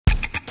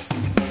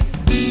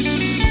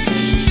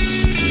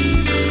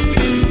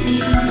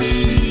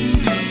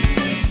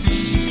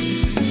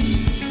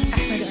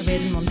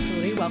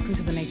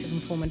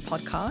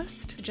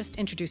podcast. Just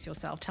introduce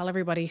yourself. Tell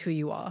everybody who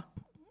you are.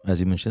 As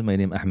you mentioned, my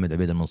name is Ahmed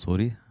Obaid Al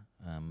Mansoori.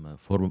 I'm a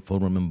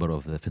former member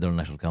of the Federal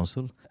National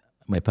Council.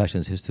 My passion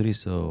is history,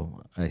 so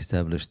I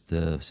established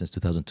since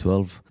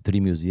 2012 3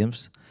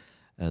 museums.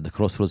 The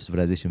Crossroads of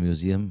Civilizations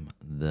Museum,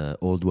 the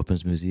Old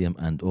Weapons Museum,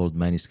 and Old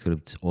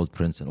Manuscripts, Old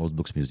Prints, and Old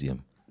Books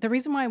Museum. The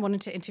reason why I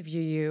wanted to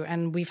interview you,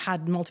 and we've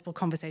had multiple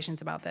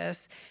conversations about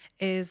this,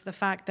 is the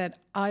fact that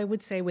I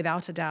would say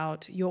without a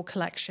doubt your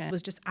collection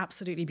was just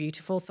absolutely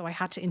beautiful. So I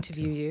had to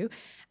interview you.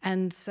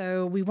 And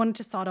so we wanted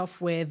to start off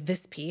with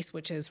this piece,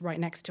 which is right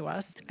next to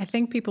us. I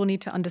think people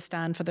need to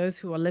understand, for those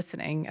who are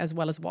listening as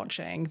well as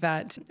watching,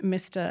 that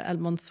Mr. Al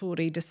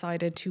Mansoori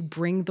decided to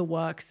bring the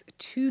works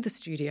to the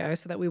studio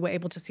so that we were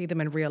able to see them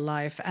in real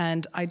life.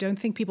 And I don't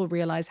think people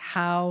realize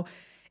how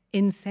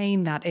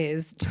insane that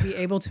is, to be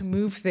able to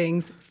move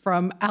things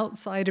from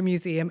outside a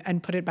museum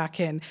and put it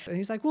back in. And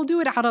he's like, we'll do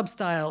it Arab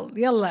style.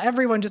 Yalla,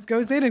 everyone just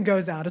goes in and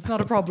goes out. It's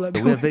not a problem.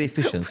 We're very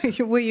efficient.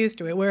 We're used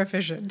to it. We're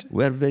efficient.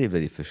 We're very,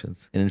 very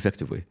efficient in an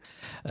effective way.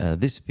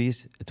 This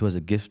piece, it was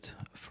a gift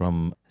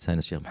from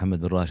Sayyidina Sheikh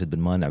Mohammed bin Rashid bin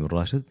Mani' bin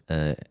Rashid.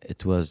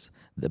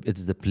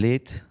 It's the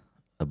plate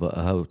about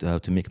how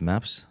to make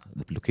maps,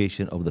 the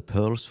location of the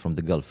pearls from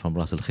the Gulf, from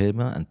Ras Al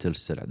Khaimah until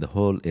Sir'a, the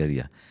whole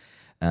area.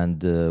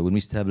 And when we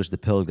established the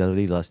Pearl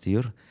Gallery last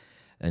year,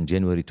 in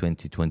January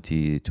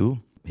 2022,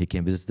 he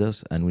came visit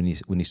us. And when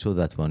he saw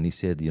that one, he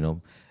said,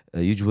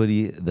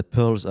 usually the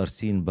pearls are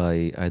seen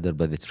either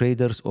by the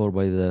traders or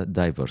by the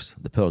divers,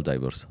 the pearl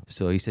divers.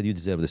 So he said, you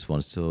deserve this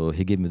one. So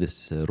he gave me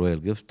this royal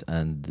gift,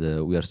 and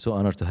we are so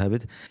honored to have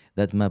it.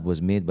 That map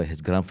was made by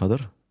his grandfather,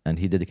 and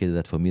he dedicated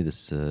that for me,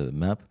 this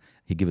map.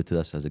 He gave it to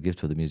us as a gift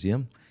for the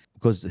museum,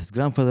 because his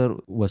grandfather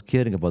was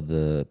caring about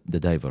the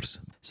divers.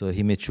 So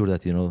he made sure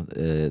that,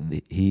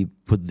 he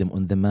put them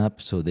on the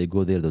map so they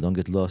go there, they don't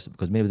get lost,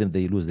 because many of them,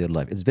 they lose their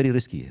life. It's very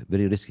risky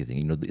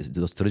thing.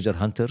 Those treasure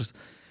hunters,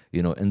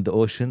 in the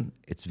ocean,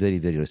 it's very,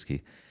 very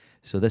risky.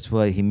 So that's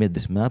why he made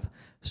this map,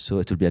 so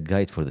it will be a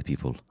guide for the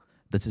people.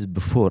 That is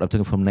before, I'm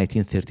talking from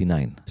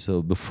 1939.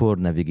 So before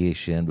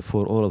navigation,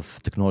 before all of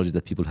the technologies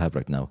that people have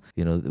right now.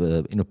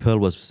 Pearl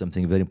was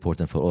something very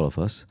important for all of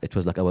us. It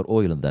was like our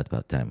oil in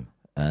that time.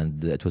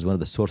 And it was one of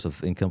the source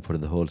of income for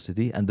the whole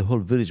city, and the whole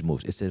village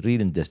moved. It's a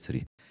real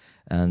industry.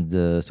 And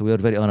so we are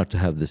very honored to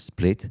have this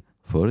plate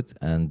for it.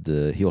 And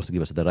he also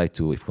gave us the right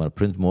to, if we want to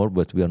print more,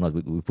 but we are not.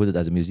 We put it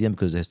as a museum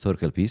because it's a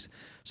historical piece,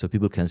 so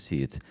people can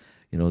see it.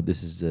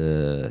 This is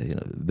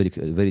very,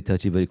 very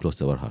touchy, very close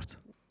to our heart.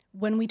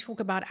 When we talk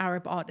about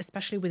Arab art,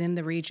 especially within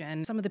the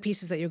region, some of the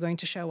pieces that you're going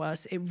to show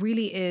us, it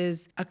really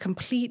is a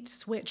complete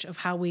switch of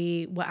how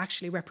we were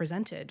actually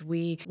represented.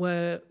 We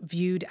were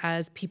viewed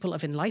as people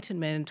of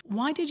enlightenment.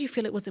 Why did you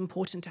feel it was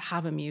important to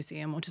have a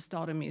museum or to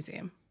start a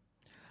museum?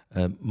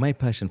 My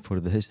passion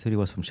for the history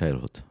was from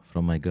childhood,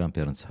 from my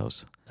grandparents'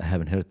 house. I have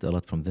inherited a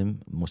lot from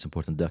them, most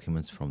important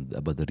documents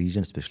about the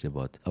region, especially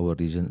about our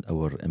region,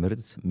 our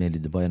emirates, mainly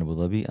Dubai and Abu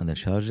Dhabi, and then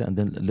Sharjah, and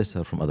then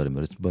lesser from other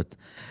emirates. But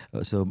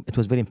so it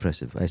was very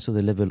impressive. I saw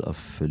the level of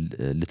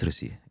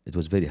literacy. It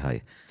was very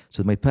high.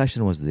 So my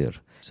passion was there.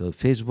 So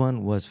phase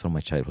 1 was from my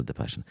childhood, the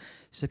passion.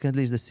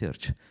 Secondly is the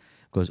search.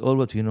 Because all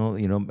what we know,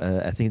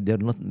 I think there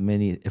are not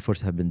many efforts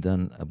have been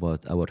done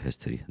about our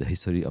history, the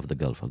history of the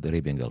Gulf, of the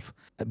Arabian Gulf.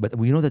 But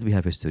we know that we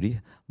have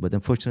history, but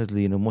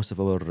unfortunately, most of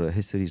our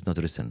history is not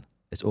written.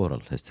 It's oral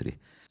history.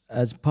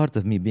 As part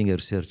of me being a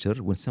researcher,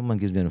 when someone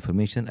gives me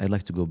information, I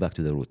like to go back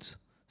to the roots.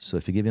 So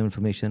if you give me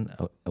information,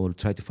 I will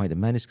try to find a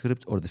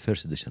manuscript or the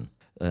first edition,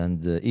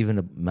 and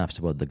even maps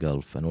about the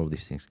Gulf and all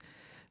these things.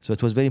 So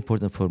it was very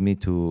important for me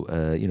to,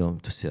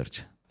 to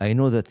search. I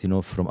know that,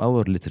 from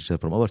our literature,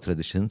 from our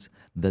traditions,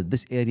 that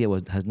this area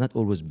has not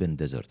always been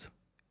desert.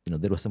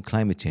 There was some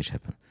climate change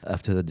happen.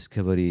 After the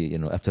discovery,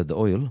 after the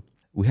oil,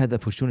 we had the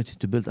opportunity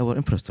to build our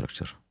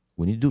infrastructure.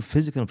 When you do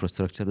physical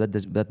infrastructure,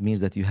 that means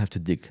that you have to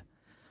dig.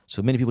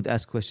 So many people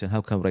ask question,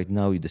 how come right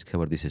now you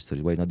discover this history?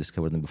 Why not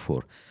discover them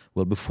before?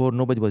 Well, before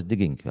nobody was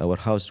digging. Our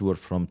houses were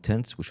from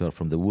tents, which are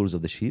from the wools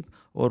of the sheep,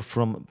 or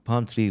from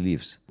palm tree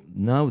leaves.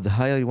 Now, the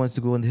higher you want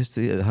to go in the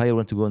history, the higher you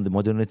want to go in the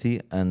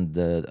modernity and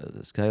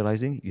sky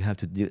rising, you have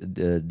to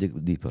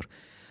dig deeper.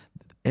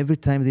 Every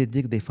time they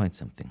dig, they find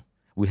something.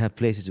 We have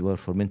places where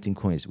for minting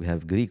coins. We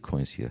have Greek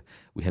coins here.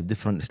 We have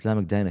different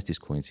Islamic dynasties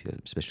coins here,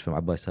 especially from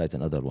Abbasides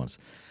and other ones.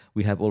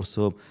 We have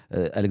also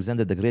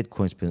Alexander the Great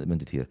coins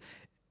minted here.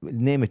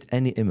 Name it,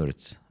 any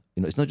emirates.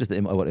 It's not just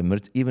our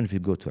emirate. Even if you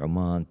go to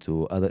Oman,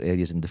 to other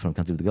areas in different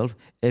countries of the Gulf,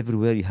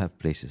 everywhere you have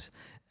places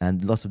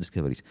and lots of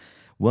discoveries.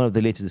 One of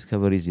the latest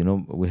discoveries,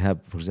 we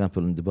have, for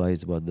example, in Dubai,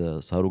 is about the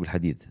Saruq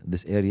al-Hadid,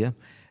 this area,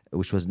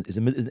 which is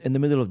in the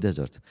middle of the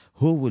desert.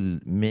 Who will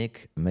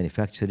make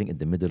manufacturing in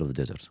the middle of the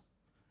desert?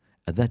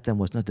 At that time,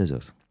 was not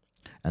desert.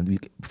 And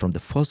from the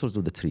fossils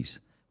of the trees,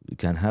 you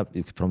can have,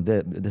 from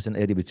there, there's an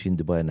area between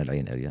Dubai and Al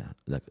Ain area.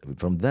 Like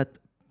from that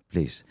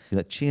place,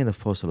 that chain of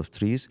fossil of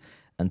trees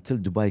until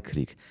Dubai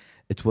Creek,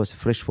 it was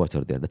fresh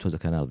water there. That was a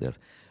canal there.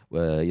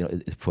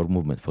 For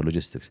movement, for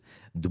logistics.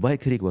 Dubai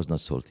Creek was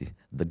not salty.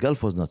 The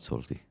Gulf was not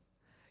salty.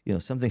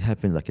 something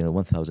happened like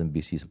 1000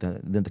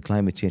 BC. Then the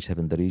climate change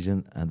happened in the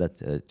region, and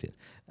that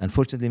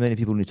unfortunately, many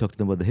people, when you talk to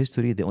them about the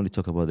history, they only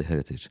talk about the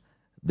heritage.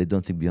 They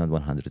don't think beyond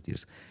 100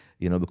 years,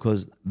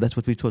 because that's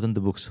what we taught in the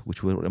books,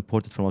 which were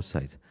imported from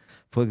outside.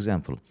 For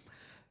example,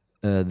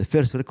 the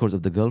first record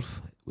of the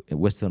Gulf,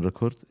 Western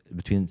record,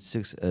 between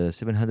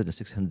 700 and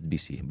 600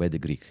 BC by the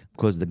Greek,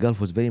 because the Gulf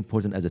was very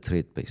important as a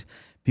trade base.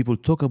 People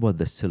talk about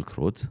the Silk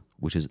Road,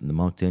 which is the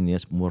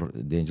mountainous, more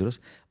dangerous,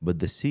 but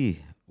the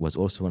sea was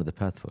also one of the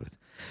paths for it.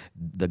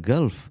 The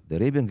Gulf, the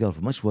Arabian Gulf,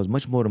 was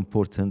much more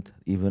important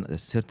even at a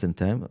certain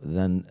time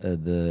than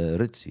the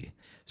Red Sea.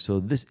 So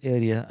this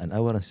area and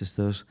our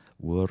ancestors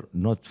were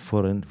not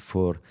foreign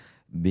for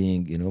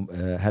being,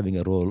 having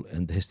a role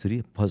in the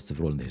history, positive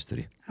role in the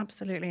history.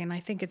 Absolutely. And I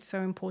think it's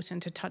so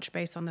important to touch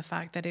base on the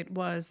fact that it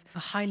was a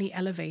highly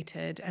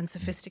elevated and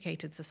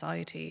sophisticated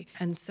society.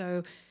 And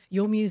so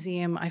your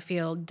museum, I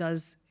feel,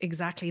 does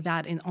exactly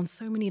that on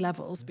so many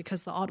levels,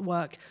 because the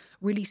artwork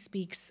really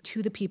speaks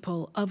to the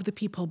people, of the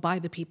people, by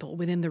the people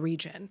within the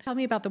region. Tell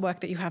me about the work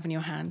that you have in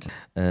your hand.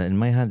 In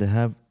my hand, I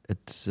have,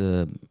 it's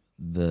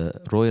the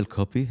royal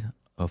copy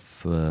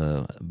of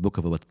a book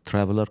of a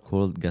traveler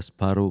called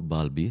Gasparo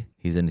Balbi.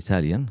 He's an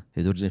Italian.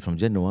 He's originally from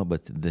Genoa,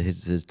 but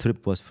his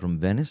trip was from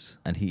Venice,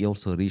 and he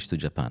also reached to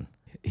Japan.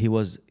 He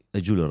was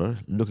a jeweler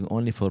looking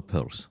only for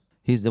pearls.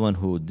 He's the one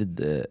who did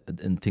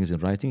things in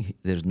writing.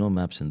 There's no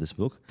maps in this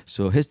book.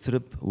 So his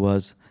trip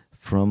was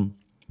from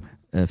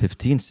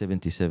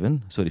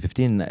 1579,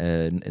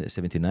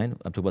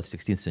 I'm talking about the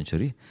 16th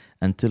century,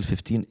 until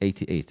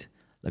 1588,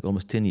 like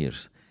almost 10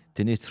 years.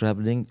 10 years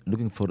traveling,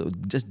 looking for,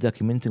 just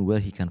documenting where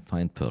he can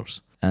find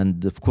pearls.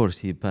 And of course,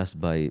 he passed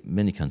by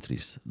many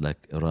countries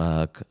like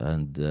Iraq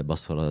and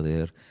Basra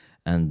there,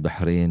 and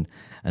Bahrain.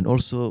 And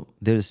also,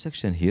 there's a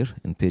section here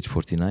in page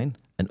 49,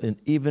 and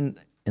even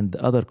in the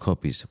other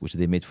copies, which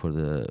they made for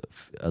the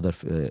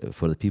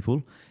for the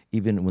people,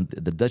 even when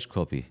the Dutch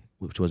copy,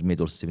 which was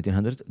made also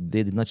 1700,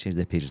 they did not change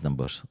their page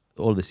numbers,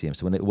 all the same.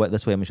 So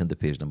that's why I mentioned the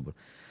page number.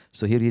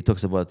 So here he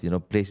talks about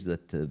places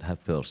that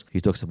have pearls. He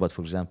talks about,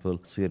 for example,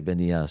 Sir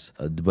Beniyas,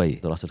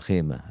 Dubai, Ras Al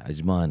Khaimah,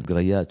 Ajman,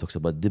 Grayat, talks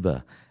about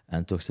Diba,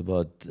 and talks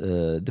about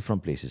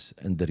different places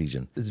in the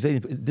region.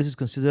 This is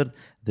considered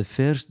the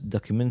first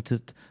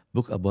documented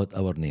book about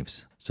our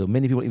names. So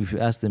many people, if you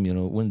ask them,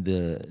 when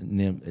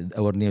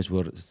our names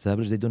were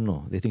established, they don't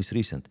know. They think it's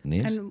recent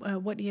names.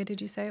 And what year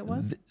did you say it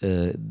was?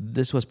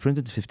 This was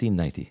printed in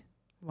 1590.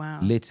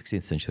 Wow. Late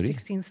 16th century.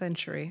 16th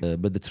century.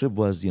 But the trip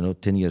was,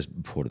 10 years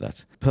before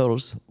that.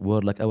 Pearls were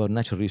like our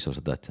natural resource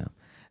at that time.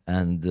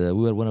 And we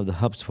were one of the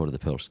hubs for the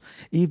pearls.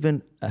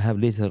 Even I have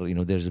later,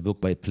 there's a book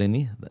by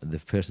Pliny, the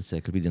first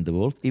encyclopedia in the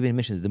world, even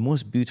mentioned that the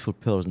most beautiful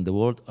pearls in the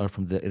world are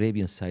from the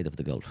Arabian side of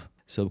the Gulf.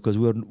 So because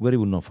we were very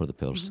well known for the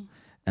pearls.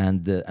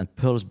 Mm-hmm. And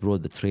pearls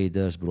brought the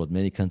traders, brought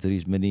many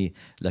countries, many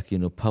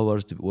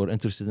powers were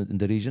interested in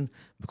the region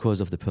because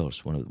of the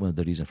pearls, one of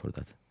the reasons for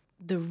that.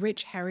 The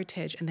rich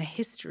heritage and the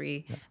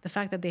history, the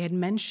fact that they had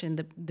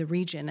mentioned the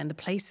region and the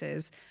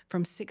places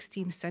from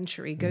 16th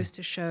century goes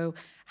to show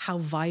how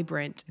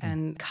vibrant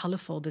and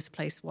colorful this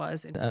place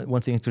was.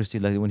 One thing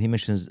interesting, like when he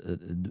mentions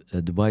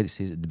Dubai, it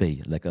says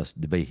Dubai, like us,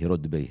 Dubai, he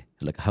wrote Dubai,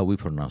 like how we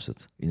pronounce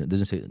it. It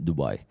doesn't say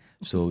Dubai.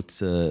 So it's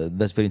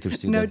that's very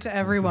interesting. Note to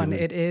everyone,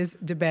 it is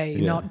Dubai,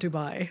 not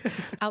Dubai.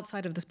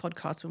 Outside of this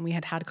podcast, when we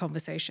had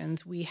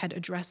conversations, we had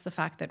addressed the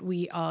fact that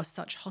we are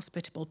such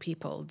hospitable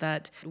people,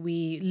 that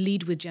we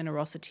lead with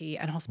generosity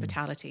and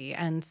hospitality.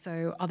 And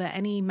so are there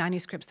any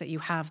manuscripts that you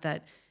have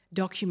that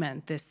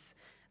document this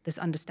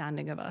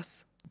understanding of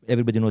us?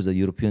 Everybody knows that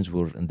Europeans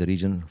were in the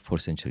region for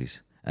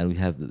centuries. And we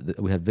have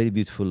very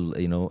beautiful,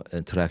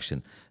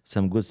 interaction.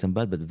 Some good, some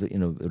bad, but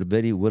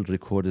very well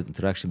recorded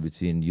interaction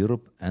between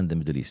Europe and the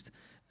Middle East.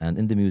 And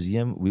in the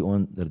museum, we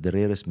own the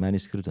rarest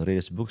manuscripts and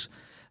rarest books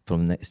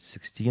from the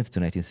 16th to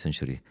 19th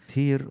century.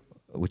 Here,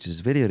 which is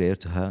very rare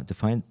to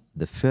find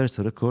the first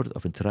record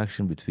of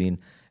interaction between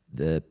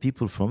the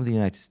people from the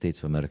United States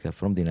of America,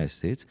 from the United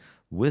States,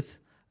 with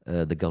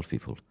the Gulf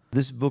people.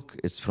 This book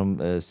is from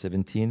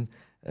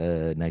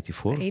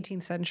 1794.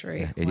 18th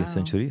century. Yeah, 18th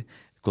century.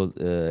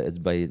 It's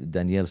by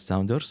Danielle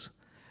Saunders.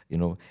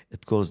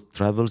 It calls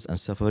Travels and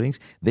Sufferings.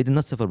 They did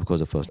not suffer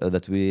because of us.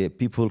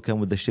 People come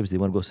with the ships, they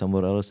want to go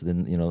somewhere else,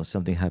 then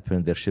something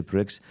happened, their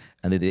shipwrecks,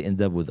 and they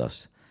end up with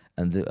us.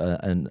 And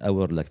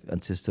our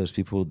ancestors,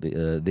 people,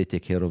 they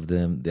take care of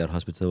them. They are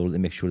hospitable. They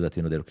make sure that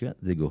they're okay.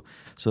 They go.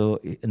 So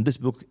in this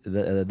book,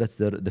 that's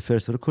the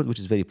first record, which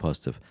is very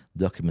positive.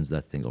 Documents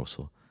that thing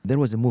also. There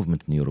was a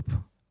movement in Europe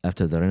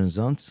after the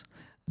Renaissance.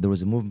 There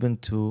was a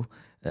movement to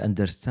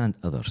understand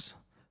others.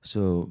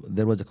 So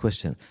there was a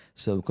question.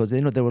 So because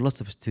there were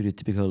lots of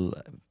stereotypical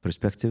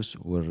perspectives,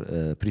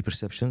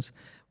 preperceptions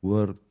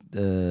were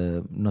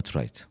not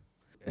right.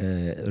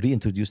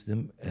 Reintroduce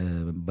them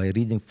by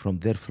reading from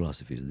their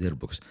philosophies, their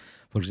books.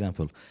 For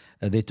example,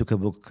 they took a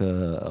book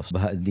of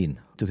Baha'u'ddin,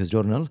 took his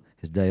journal,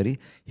 his diary.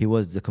 He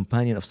was the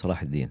companion of Salah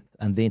ad-Din,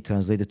 and they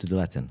translated to the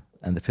Latin.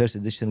 And the first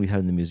edition we have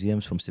in the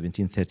museums from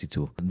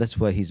 1732. That's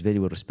why he's very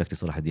well respected,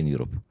 Salah ad-Din, in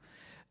Europe.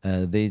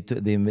 They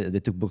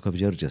took Book of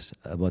Georges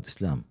about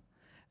Islam,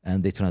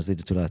 and they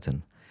translated to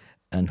Latin.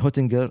 And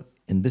Hottinger,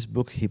 in this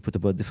book, he put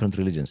about different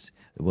religions,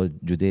 about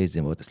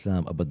Judaism, about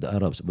Islam, about the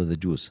Arabs, about the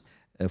Jews.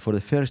 For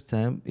the first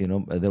time,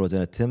 there was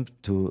an attempt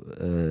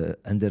to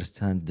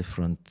understand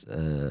different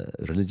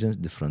religions,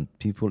 different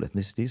people,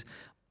 ethnicities,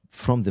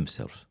 from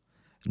themselves,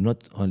 not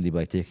only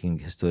by taking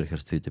historical,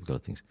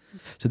 stereotypical things.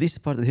 So this is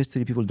part of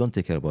history people don't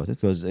take care about it.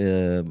 Because,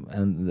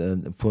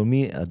 and for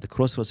me, at the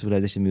Crossroads of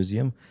Civilizations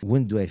Museum,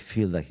 when do I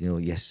feel like,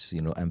 yes,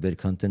 I'm very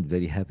content,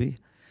 very happy?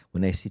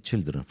 When I see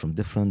children from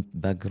different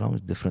backgrounds,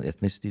 different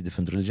ethnicities,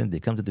 different religions, they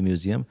come to the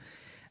museum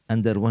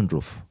under one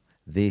roof.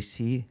 They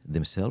see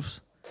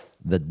themselves,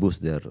 that boosts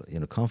their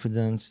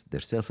confidence,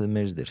 their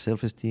self-image, their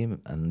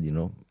self-esteem, and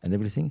and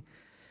everything.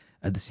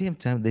 At the same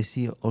time, they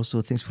see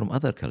also things from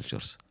other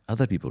cultures,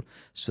 other people.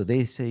 So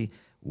they say,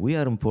 we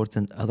are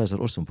important, others are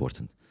also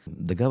important.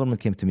 The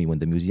government came to me when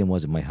the museum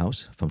was in my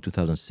house from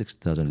 2006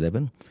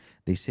 2011.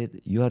 They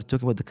said, you are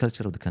talking about the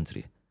culture of the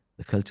country,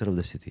 the culture of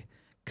the city.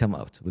 Come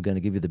out. We're going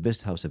to give you the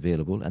best house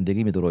available. And they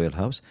gave me the Royal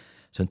House.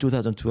 So in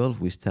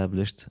 2012, we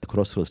established the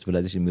Crossroads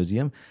Civilizations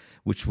Museum,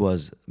 which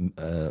was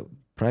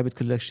private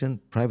collection,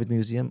 private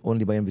museum,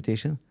 only by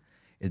invitation.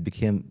 It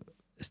became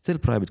still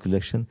private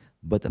collection,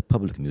 but a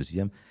public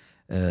museum.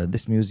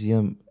 This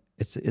museum,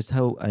 it's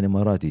how an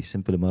Emirati,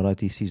 simple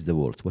Emirati, sees the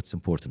world, what's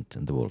important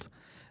in the world,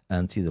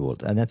 and see the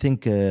world. And I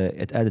think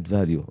it added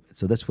value.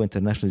 So that's why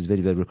internationally is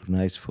very, very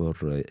recognized for,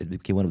 it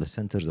became one of the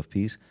centers of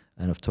peace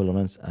and of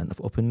tolerance and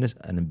of openness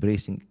and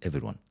embracing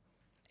everyone.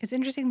 It's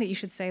interesting that you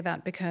should say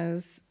that,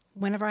 because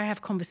whenever I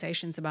have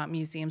conversations about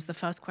museums, the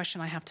first question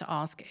I have to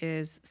ask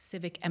is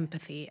civic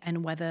empathy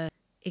and whether it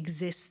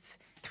exists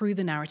through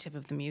the narrative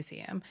of the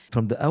museum.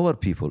 From our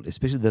people,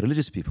 especially the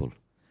religious people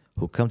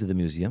who come to the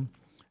museum,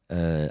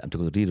 I'm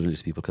talking about real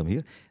religious people come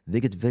here, they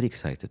get very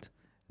excited.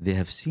 They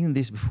have seen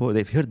this before,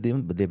 they've heard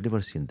them, but they've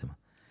never seen them.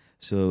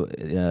 So,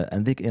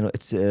 and they,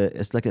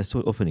 it's like a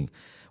soul opening.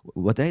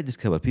 What I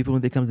discovered, people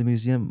when they come to the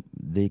museum,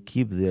 they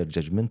keep their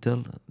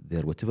judgmental,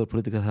 their whatever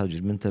political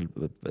judgmental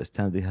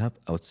stand they have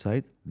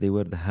outside. They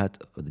wear the hat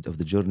of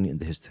the journey and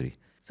the history.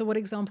 So what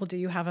example do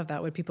you have of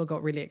that where people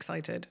got really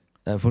excited?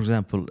 For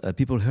example,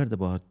 people heard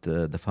about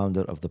the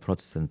founder of the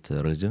Protestant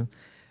religion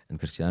and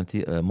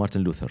Christianity,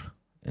 Martin Luther.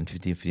 In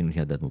 1515, he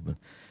had that movement.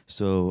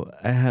 So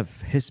I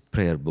have his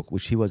prayer book,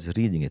 which he was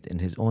reading it in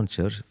his own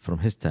church from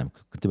his time,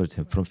 contemporary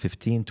him, from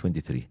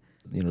 1523.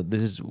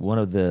 This is one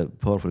of the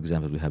powerful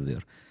examples we have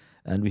there.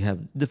 And we have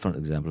different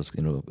examples.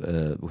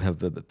 We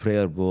have a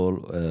prayer bowl,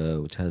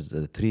 which has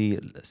 3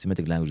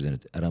 Semitic languages in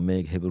it: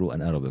 Aramaic, Hebrew,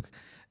 and Arabic.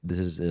 This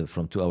is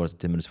from 2 hours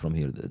and 10 minutes from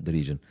here, the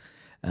region.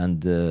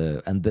 And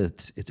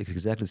it's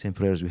exactly the same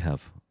prayers we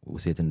have. We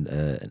say it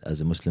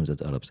as Muslims,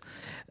 as Arabs.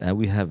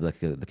 We have like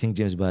the King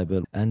James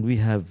Bible, and we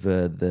have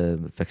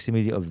the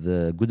facsimile of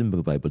the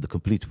Gutenberg Bible, the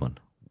complete one,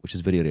 which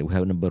is very rare. We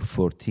have number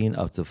 14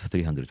 out of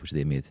 300, which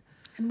they made.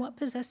 And what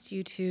possessed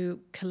you to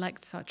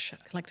collect such a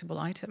collectible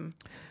item?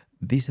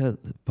 These are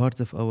part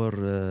of our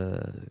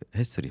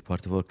history,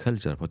 part of our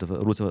culture, part of our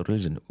roots of our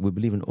religion. We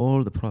believe in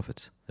all the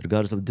prophets,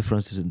 regardless of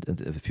differences in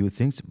a few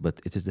things, but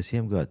it is the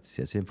same God,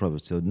 the same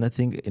prophet. So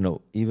nothing,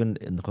 even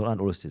in the Quran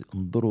always says,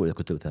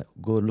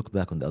 go look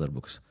back on the other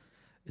books.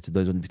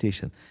 There's an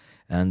invitation.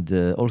 And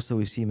also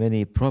we see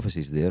many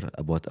prophecies there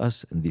about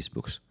us in these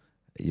books.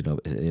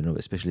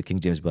 Especially King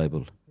James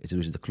Bible, which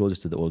is the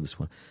closest to the oldest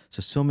one.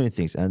 So many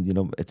things, and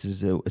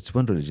it's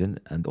one religion,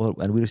 and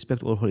we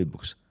respect all holy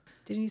books.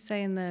 Didn't you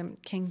say in the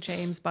King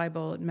James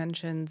Bible it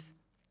mentions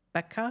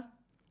Becca?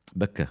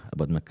 Becca,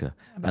 about Mecca.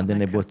 And then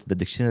Mecca. I bought the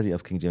dictionary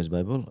of King James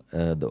Bible,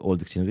 the old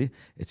dictionary.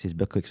 It says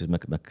Becca, it says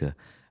Mecca.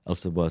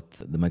 Also about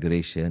the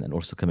migration and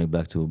also coming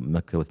back to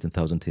Mecca with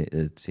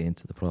 10,000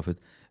 saints, the Prophet.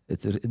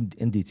 It's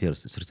in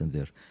details, it's written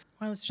there.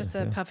 Well, it's just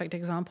a perfect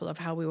example of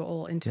how we were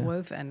all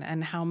interwoven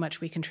and how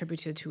much we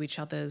contributed to each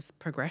other's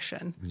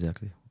progression.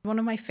 Exactly. One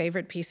of my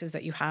favorite pieces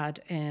that you had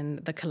in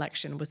the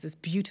collection was this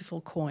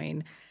beautiful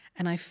coin.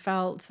 And I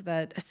felt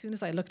that as soon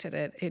as I looked at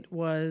it, it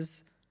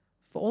was,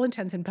 for all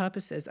intents and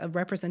purposes, a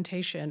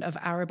representation of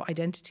Arab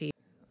identity.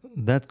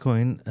 That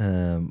coin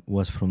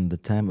was from the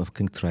time of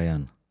King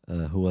Trajan,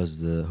 who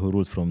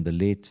ruled from the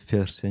late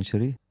 1st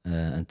century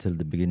until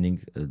the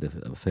beginning,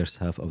 the first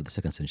half of the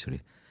 2nd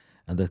century.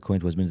 And that coin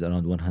was minted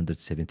around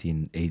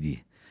 117 AD.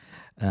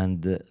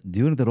 And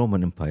during the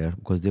Roman Empire,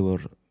 because they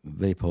were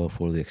very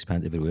powerful, they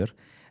expand everywhere,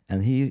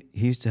 and he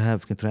used to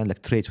have King Trajan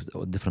like trades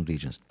with different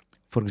regions.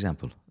 For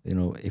example,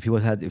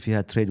 if he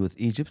had trade with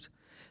Egypt,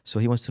 so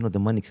he wants to know the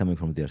money coming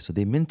from there. So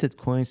they minted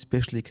coins,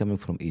 especially coming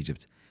from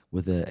Egypt,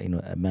 with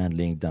a man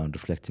laying down,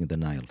 reflecting the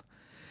Nile.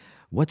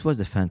 What was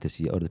the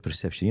fantasy or the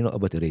perception?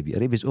 About Arabia.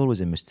 Arabia is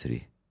always a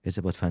mystery. It's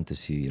about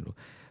fantasy.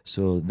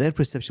 So their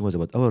perception was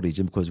about our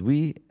region, because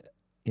we,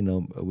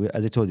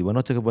 as I told you, we're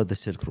not talking about the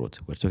Silk Road.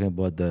 We're talking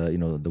about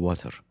the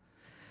water.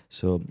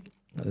 So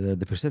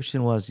the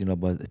perception was,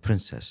 about a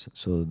princess.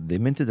 So they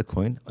minted the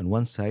coin. On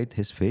one side,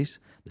 his face.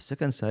 The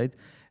second side,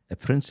 a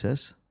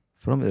princess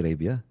from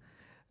Arabia,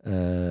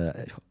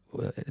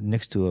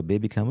 next to a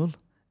baby camel,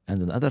 and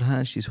on the other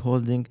hand, she's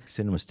holding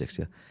cinnamon sticks,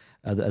 yeah,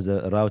 as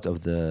a route of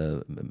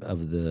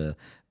the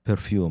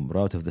perfume,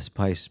 route of the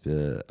spice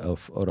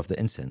of the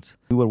incense.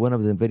 We were one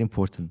of the very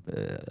important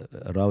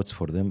routes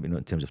for them,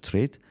 in terms of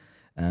trade.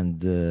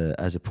 And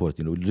as a port,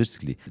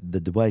 logistically,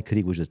 the Dubai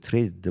Creek, which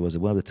was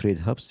one of the trade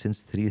hubs since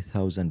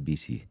 3000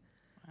 BC,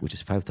 which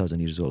is 5,000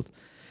 years old.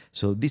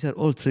 So these are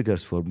all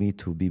triggers for me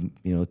to be,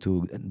 to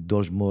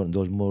indulge more,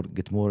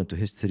 get more into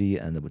history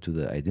and to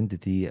the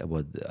identity,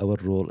 about our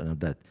role and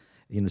that.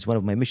 It's one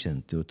of my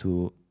mission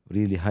to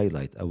really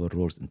highlight our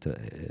roles in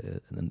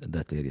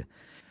that area.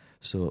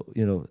 So,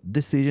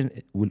 this region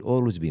will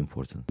always be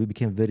important. We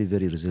became very,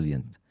 very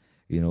resilient,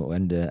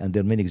 and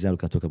there are many examples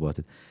we can talk about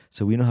it. So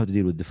we know how to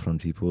deal with different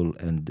people.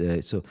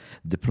 And so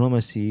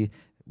diplomacy,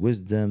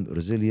 wisdom,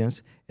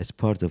 resilience is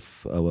part of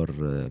our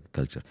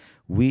culture.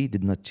 We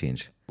did not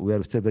change. We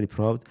are still very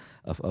proud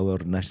of our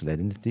national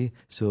identity.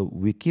 So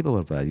we keep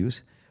our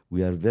values.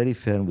 We are very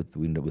firm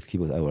with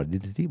keeping our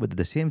identity, but at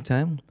the same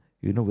time,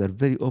 we are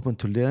very open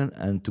to learn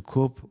and to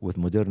cope with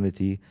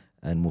modernity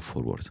and move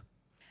forward.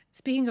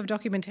 Speaking of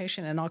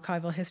documentation and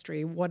archival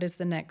history, what is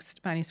the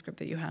next manuscript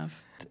that you have?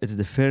 It's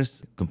the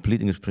first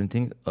complete English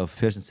printing of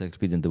first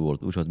encyclopedia in the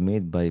world, which was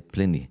made by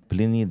Pliny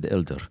the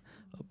Elder.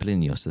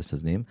 Plinius, that's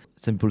his name.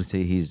 Some people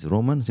say he's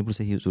Roman, some people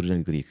say he's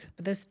originally Greek.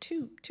 But there's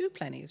two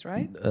Plinies,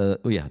 right?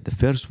 Yeah, the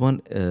first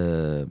one,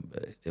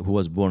 who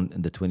was born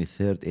in the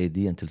 23rd AD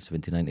until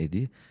 79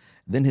 AD.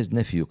 Then his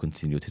nephew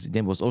continued. His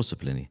name was also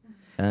Pliny.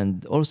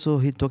 And also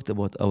he talked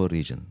about our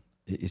region.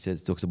 He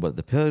talks about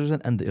the Persian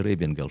and the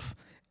Arabian Gulf.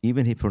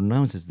 Even he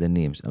pronounces the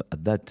names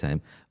at that time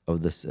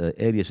of this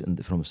areas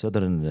from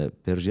southern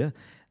Persia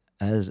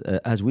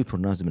as we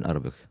pronounce them in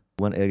Arabic.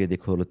 One area they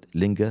call it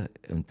Linga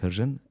in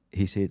Persian.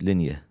 He said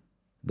Linya,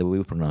 the way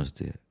we pronounce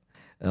it.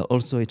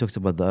 Also, he talks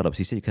about the Arabs.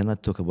 He said you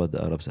cannot talk about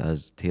the Arabs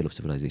as tale of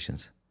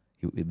civilizations.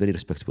 In a very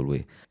respectable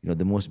way.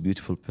 The most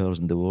beautiful pearls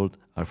in the world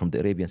are from the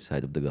Arabian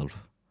side of the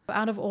Gulf.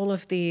 Out of all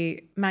of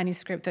the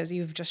manuscripts that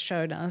you've just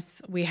shown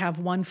us, we have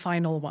one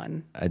final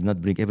one. I did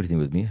not bring everything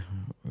with me.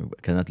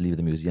 I cannot leave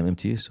the museum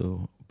empty,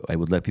 so I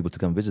would like people to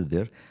come visit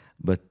there.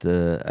 But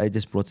I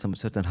just brought some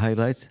certain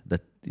highlights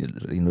that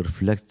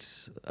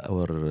reflects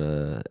our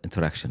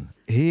interaction.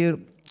 Here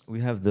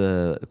we have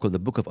called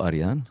the Book of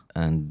Aryan,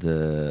 and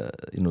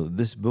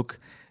this book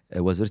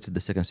was written in the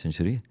 2nd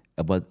century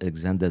about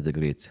Alexander the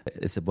Great.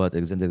 It's about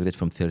Alexander the Great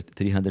from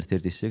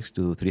 336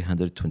 to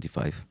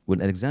 325.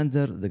 When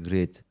Alexander the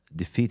Great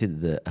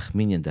defeated the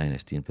Achaemenid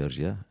dynasty in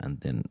Persia, and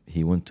then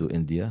he went to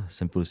India.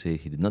 Some people say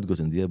he did not go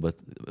to India, but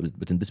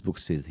in this book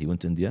it says he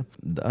went to India.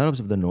 The Arabs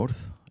of the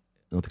north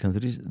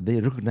countries, they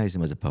recognize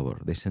him as a power.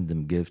 They send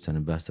them gifts and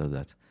ambassadors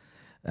that.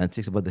 And it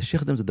talks about the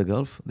Sheikdoms of the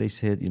Gulf. They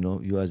said,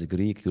 you as a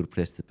Greek, you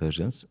replaced the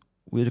Persians.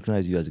 We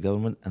recognize you as a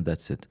government, and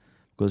that's it.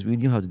 Because we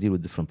knew how to deal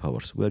with different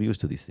powers. We are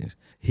used to these things.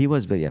 He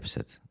was very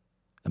upset.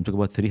 I'm talking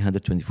about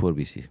 324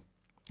 BC.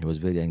 He was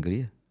very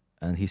angry,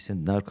 and he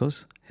sent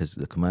Narcos,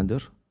 the commander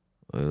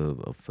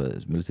of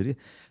his military,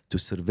 to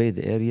survey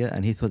the area,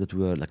 and he thought that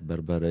we were like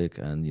barbaric,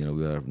 and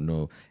we are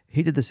no.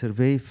 He did the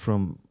survey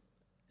from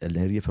an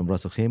area from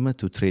Ras Al Khaimah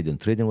to Traden.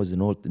 Traden was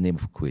the name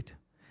of Kuwait.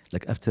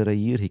 Like after a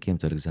year, he came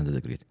to Alexander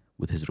the Great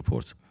with his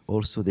reports.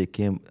 Also, they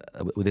came,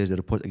 there's a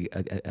report,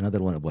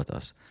 another one about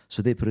us.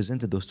 So they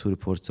presented those two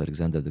reports to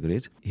Alexander the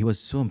Great. He was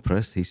so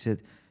impressed. He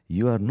said,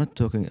 you are not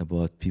talking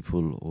about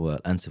people who are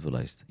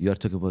uncivilized. You are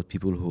talking about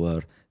people who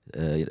are,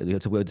 you are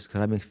talking about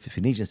describing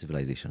Phoenician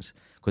civilizations.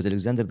 Because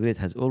Alexander the Great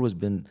has always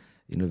been,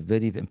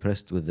 very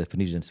impressed with the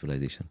Phoenician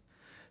civilization.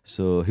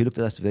 So he looked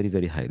at us very,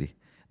 very highly.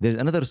 There's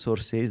another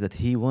source says that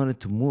he wanted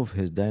to move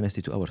his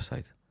dynasty to our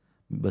side.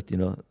 But,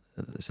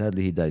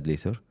 sadly, he died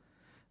later.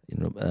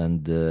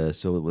 And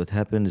so what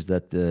happened is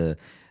that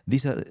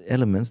these are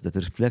elements that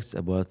reflects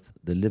about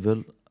the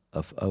level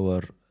of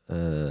our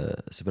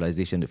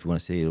civilization, if you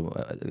want to say.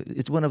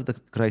 It's one of the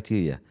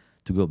criteria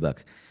to go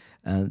back.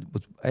 And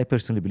what I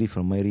personally believe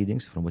from my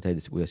readings, from what I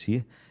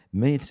see,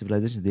 many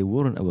civilizations, they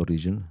were in our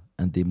region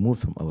and they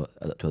moved from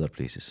to other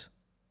places.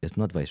 It's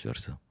not vice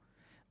versa.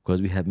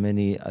 Because we have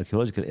many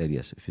archaeological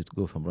areas. If you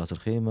go from Ras Al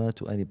Khaimah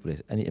to any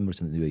place, any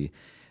emirate in the UAE,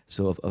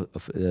 so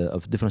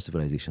of different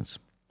civilizations.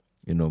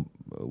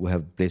 We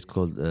have a place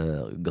called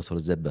Qasr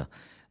al-Zabba.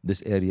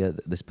 This area,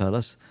 this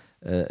palace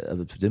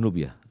of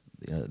Zenobia,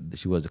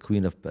 she was the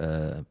queen of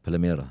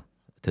Palmyra,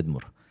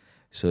 Tadmur.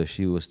 So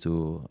she was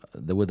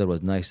the weather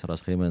was nice in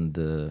Ras Khaimah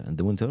in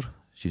the winter.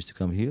 She used to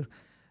come here,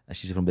 and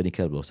she's from Bani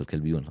Kalb, also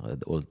Kalbiyun,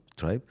 the old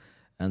tribe.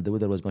 And the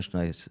weather was much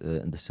nice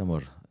in the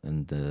summer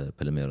in the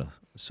Palmyra.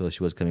 So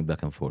she was coming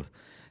back and forth.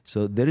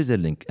 So there is a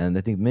link. And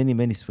I think many,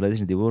 many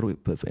civilizations, they were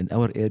in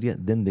our area,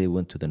 then they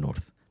went to the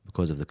north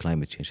because of the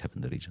climate change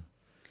happened in the region.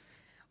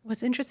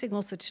 What's interesting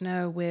also to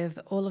know with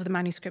all of the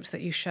manuscripts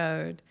that you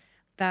showed,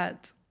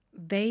 that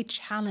they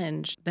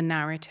challenged the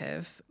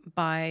narrative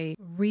by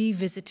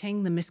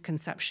revisiting the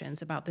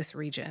misconceptions about this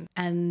region.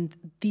 And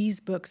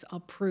these books are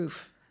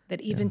proof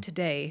that even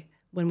today,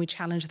 when we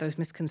challenge those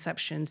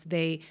misconceptions,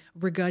 they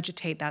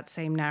regurgitate that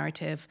same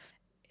narrative.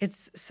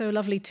 It's so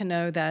lovely to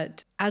know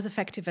that as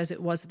effective as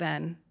it was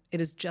then,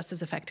 it is just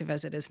as effective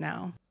as it is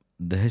now?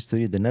 The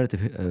history, the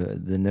narrative,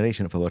 the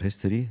narration of our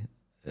history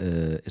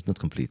is not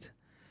complete.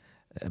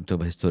 I'm talking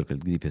about historical,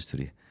 deep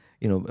history.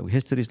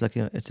 History is like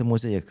it's a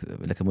mosaic,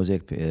 like a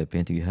mosaic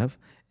painting you have.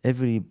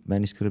 Every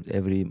manuscript,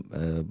 every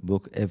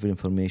book, every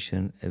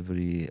information,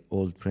 every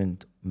old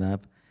print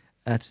map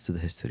adds to the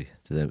history,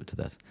 to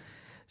that.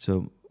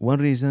 So one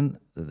reason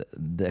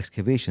the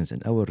excavations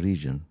in our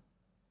region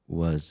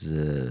is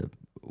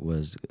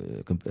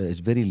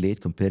very late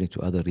comparing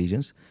to other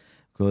regions,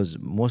 because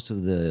most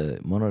of the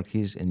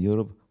monarchies in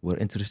Europe were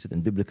interested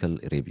in biblical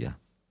Arabia,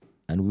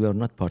 and we are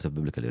not part of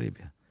biblical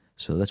Arabia.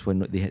 So that's why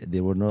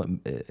there were no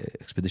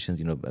expeditions,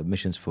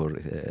 missions for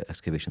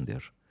excavation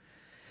there.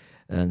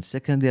 And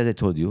secondly, as I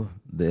told you,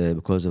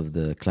 because of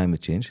the climate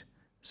change,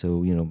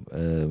 so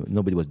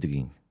nobody was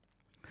digging.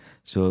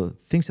 So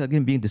things are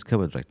being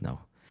discovered right now.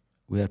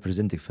 We are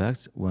presenting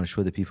facts. We want to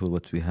show the people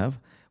what we have,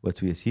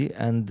 what we see,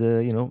 and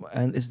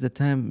and it's the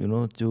time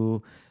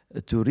to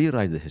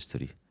rewrite the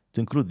history, to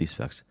include these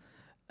facts.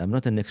 I'm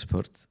not an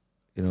expert.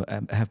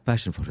 I have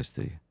passion for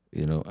history.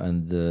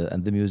 And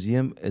the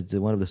museum is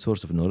one of the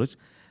source of knowledge.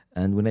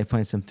 And when I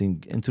find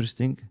something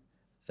interesting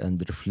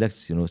and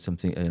reflects,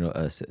 something,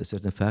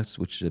 certain facts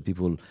which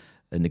people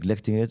are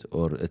neglecting it,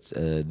 or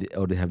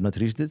or they have not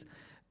reached it,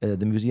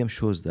 the museum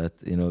shows that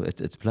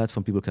it's a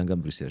platform people can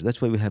come research.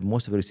 That's why we have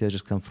most of the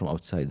researchers come from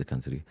outside the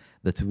country.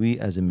 That we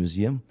as a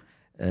museum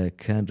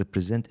can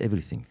represent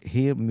everything.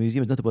 Here,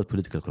 museum is not about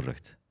political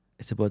correct.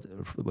 It's about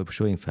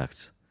showing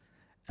facts,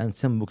 and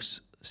some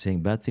books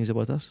saying bad things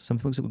about us, some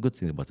books good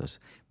things about us.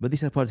 But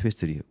these are part of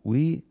history.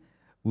 We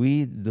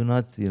do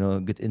not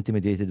get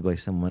intimidated by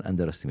someone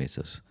underestimates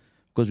us.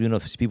 Because we know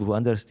if people who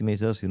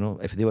underestimate us,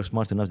 if they were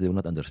smart enough, they will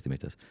not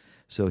underestimate us.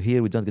 So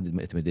here we don't get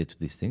intimidated to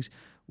these things.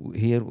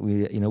 Here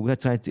we are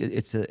trying to.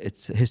 It's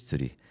a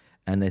history,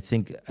 and I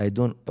think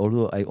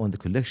although I own the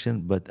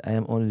collection, but I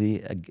am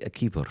only a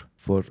keeper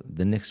for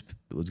the next.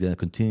 Who's going to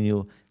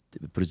continue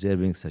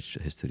preserving such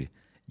history.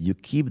 You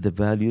keep the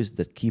values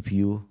that keep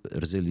you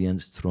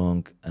resilient,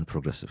 strong, and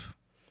progressive.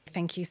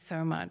 Thank you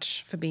so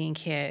much for being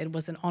here. It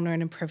was an honor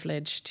and a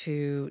privilege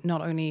to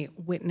not only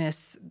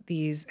witness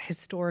these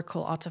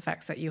historical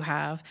artifacts that you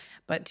have,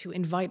 but to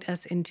invite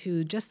us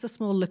into just a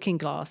small looking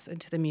glass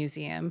into the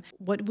museum.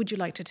 What would you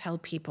like to tell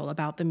people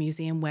about the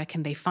museum? Where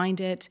can they find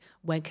it?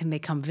 Where can they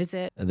come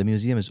visit? The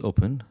museum is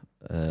open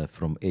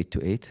from 8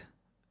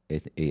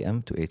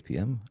 a.m. to 8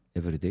 p.m.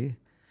 every day.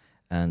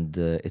 And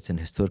it's in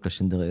historical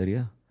Shindaga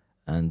area.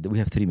 And we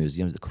have 3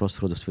 museums, the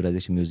Crossroads of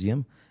Civilizations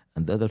Museum,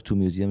 and the other 2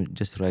 museums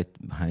just right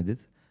behind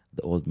it,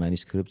 the old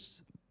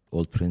manuscripts,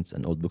 old prints,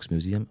 and old books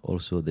museum,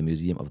 also the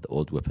Museum of the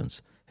Old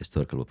Weapons,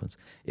 historical weapons.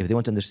 If they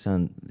want to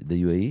understand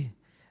the UAE,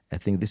 I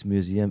think this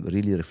museum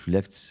really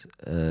reflects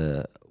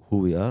who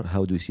we are,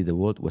 how do we see the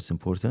world, what's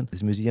important.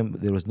 This museum,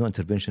 there was no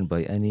intervention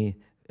by any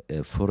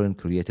foreign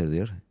creator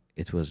there.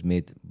 It was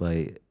made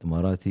by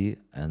Emirati,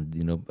 and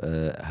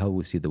how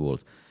we see the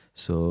world.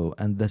 So,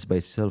 and that by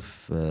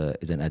itself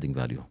is an adding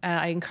value.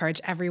 I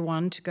encourage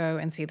everyone to go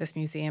and see this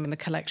museum, and the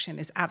collection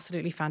is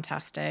absolutely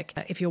fantastic.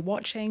 If you're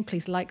watching,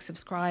 please like,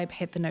 subscribe,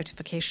 hit the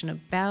notification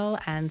bell,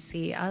 and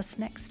see us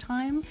next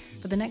time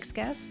for the next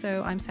guest.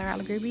 So I'm Sarah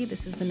Al-Ghroubi.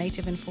 This is The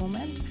Native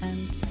Informant,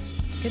 and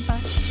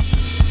goodbye.